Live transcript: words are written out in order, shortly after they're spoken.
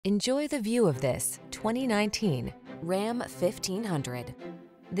Enjoy the view of this 2019 Ram 1500.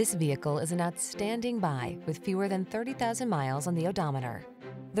 This vehicle is an outstanding buy with fewer than 30,000 miles on the odometer.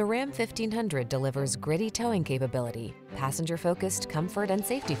 The Ram 1500 delivers gritty towing capability, passenger-focused comfort and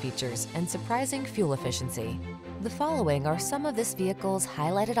safety features, and surprising fuel efficiency. The following are some of this vehicle's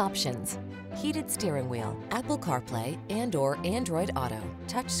highlighted options: heated steering wheel, Apple CarPlay and/or Android Auto,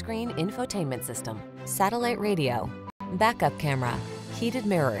 touchscreen infotainment system, satellite radio, backup camera, heated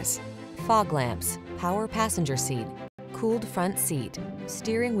mirrors, fog lamps, power passenger seat, cooled front seat,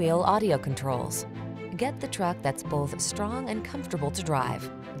 steering wheel audio controls. Get the truck that's both strong and comfortable to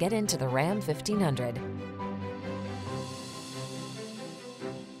drive. Get into the Ram 1500.